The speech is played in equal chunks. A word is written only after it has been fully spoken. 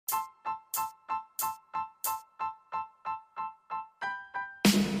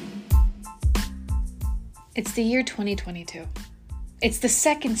It's the year 2022. It's the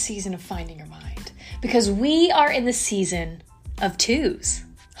second season of Finding Your Mind because we are in the season of twos.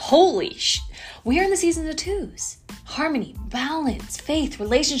 We are in the season of twos. Harmony, balance, faith,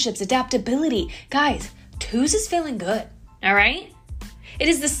 relationships, adaptability. Guys, twos is feeling good, all right? It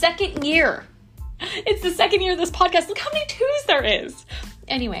is the second year. It's the second year of this podcast. Look how many twos there is.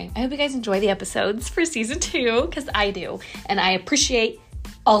 Anyway, I hope you guys enjoy the episodes for season 2 because I do. And I appreciate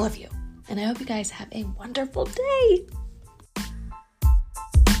all of you. And I hope you guys have a wonderful day.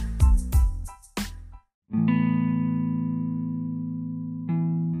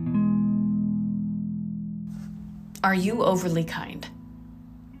 Are you overly kind?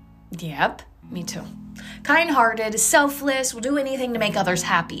 Yep, me too. Kind-hearted, selfless, will do anything to make others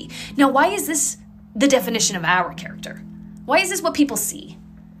happy. Now, why is this the definition of our character? Why is this what people see?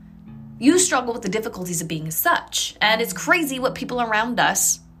 You struggle with the difficulties of being as such, and it's crazy what people around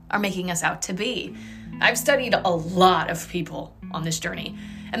us are making us out to be. I've studied a lot of people on this journey,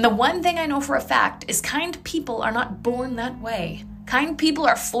 and the one thing I know for a fact is kind people are not born that way. Kind people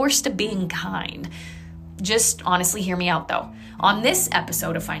are forced to being kind. Just honestly hear me out though. On this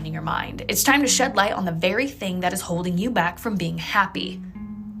episode of Finding Your Mind, it's time to shed light on the very thing that is holding you back from being happy.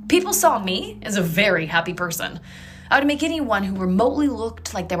 People saw me as a very happy person. I would make anyone who remotely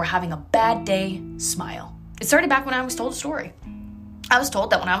looked like they were having a bad day smile. It started back when I was told a story. I was told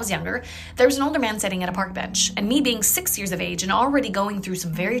that when I was younger, there was an older man sitting at a park bench, and me being 6 years of age and already going through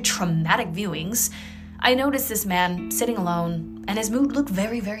some very traumatic viewings, I noticed this man sitting alone, and his mood looked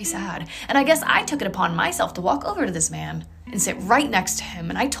very, very sad. And I guess I took it upon myself to walk over to this man and sit right next to him,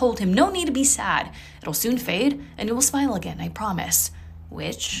 and I told him, no need to be sad. It'll soon fade, and you will smile again, I promise.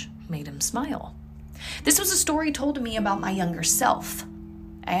 Which made him smile. This was a story told to me about my younger self.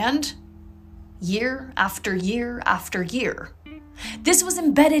 And year after year after year, this was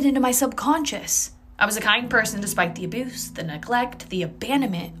embedded into my subconscious. I was a kind person despite the abuse, the neglect, the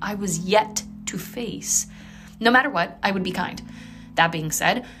abandonment I was yet to face. No matter what, I would be kind. That being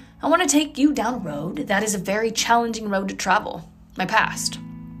said, I want to take you down a road that is a very challenging road to travel. My past.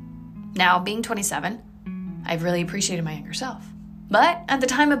 Now, being 27, I've really appreciated my younger self. But at the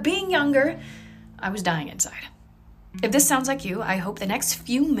time of being younger, I was dying inside. If this sounds like you, I hope the next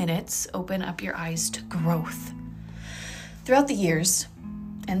few minutes open up your eyes to growth. Throughout the years,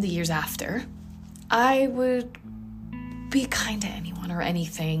 and the years after, I would be kind to anyone or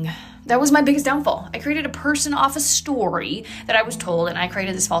anything. That was my biggest downfall. I created a person off a story that I was told, and I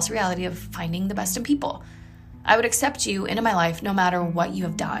created this false reality of finding the best in people. I would accept you into my life no matter what you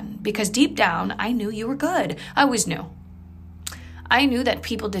have done, because deep down, I knew you were good. I always knew. I knew that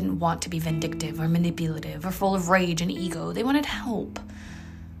people didn't want to be vindictive or manipulative or full of rage and ego. They wanted help.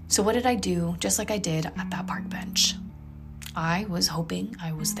 So what did I do, just like I did at that park bench? I was hoping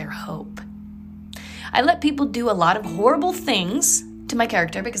I was their hope. I let people do a lot of horrible things to my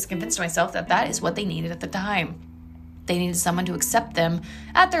character because I convinced myself that that is what they needed at the time. They needed someone to accept them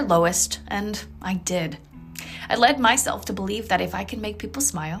at their lowest, and I did. I led myself to believe that if I can make people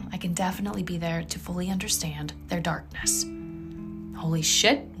smile, I can definitely be there to fully understand their darkness. Holy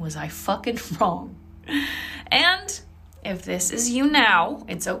shit, was I fucking wrong. And if this is you now,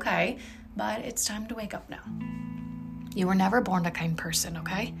 it's okay, but it's time to wake up now. You were never born a kind person,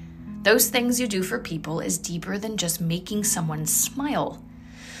 okay? Those things you do for people is deeper than just making someone smile.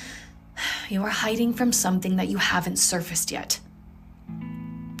 You are hiding from something that you haven't surfaced yet.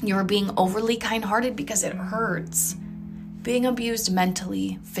 You are being overly kind-hearted because it hurts. Being abused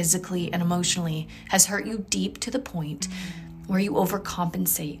mentally, physically, and emotionally has hurt you deep to the point where you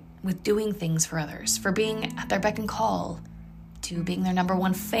overcompensate with doing things for others, for being at their beck and call, to being their number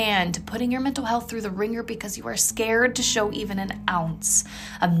one fan, to putting your mental health through the ringer because you are scared to show even an ounce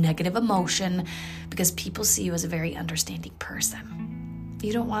of negative emotion because people see you as a very understanding person.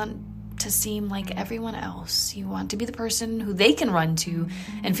 You don't want to seem like everyone else. You want to be the person who they can run to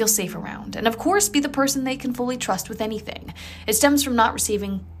and feel safe around. And of course, be the person they can fully trust with anything. It stems from not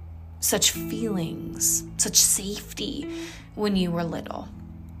receiving such feelings, such safety when you were little.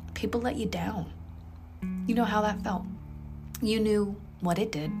 People let you down. You know how that felt. You knew what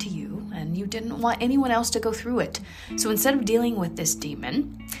it did to you, and you didn't want anyone else to go through it. So instead of dealing with this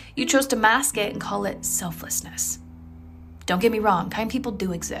demon, you chose to mask it and call it selflessness. Don't get me wrong, kind people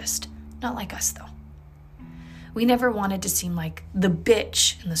do exist. Not like us, though. We never wanted to seem like the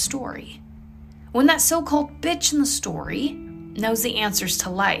bitch in the story. When that so-called bitch in the story knows the answers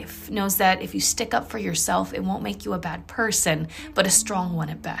to life, knows that if you stick up for yourself, it won't make you a bad person, but a strong one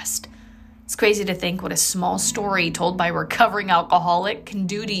at best. It's crazy to think what a small story told by a recovering alcoholic can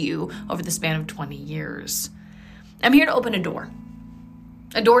do to you over the span of 20 years. I'm here to open a door.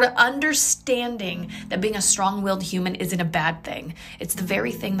 A door to understanding that being a strong-willed human isn't a bad thing. It's the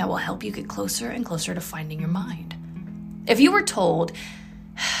very thing that will help you get closer and closer to finding your mind. If you were told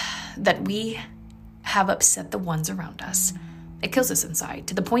that we have upset the ones around us, it kills us inside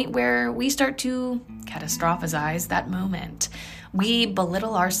to the point where we start to catastrophize that moment. We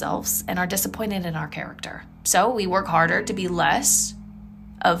belittle ourselves and are disappointed in our character. So we work harder to be less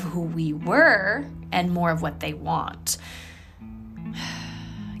of who we were and more of what they want.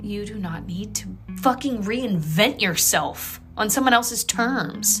 You do not need to fucking reinvent yourself on someone else's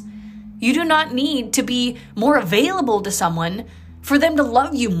terms. You do not need to be more available to someone for them to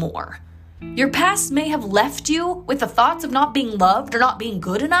love you more. Your past may have left you with the thoughts of not being loved or not being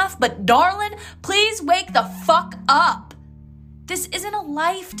good enough, but darling, please wake the fuck up. This isn't a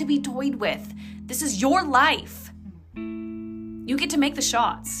life to be toyed with. This is your life. You get to make the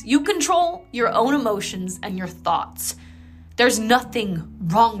shots. You control your own emotions and your thoughts. There's nothing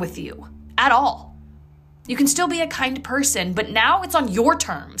wrong with you at all. You can still be a kind person, but now it's on your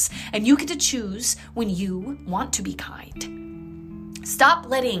terms, and you get to choose when you want to be kind. Stop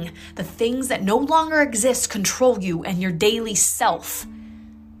letting the things that no longer exist control you and your daily self.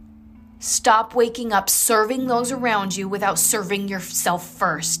 Stop waking up serving those around you without serving yourself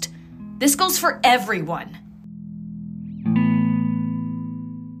first. This goes for everyone.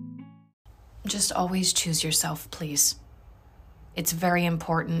 Just always choose yourself, please. It's very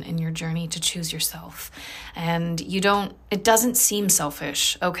important in your journey to choose yourself. And it doesn't seem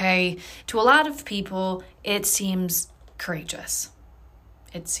selfish, okay? To a lot of people, it seems courageous.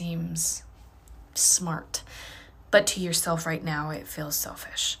 It seems smart. But to yourself right now, it feels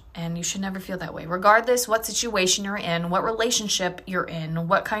selfish. And you should never feel that way. Regardless what situation you're in, what relationship you're in,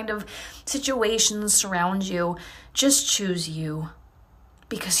 what kind of situations surround you, just choose you.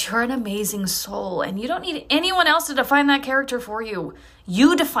 Because you're an amazing soul and you don't need anyone else to define that character for you.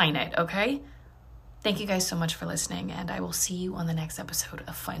 You define it, okay? Thank you guys so much for listening, and I will see you on the next episode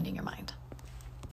of Finding Your Mind.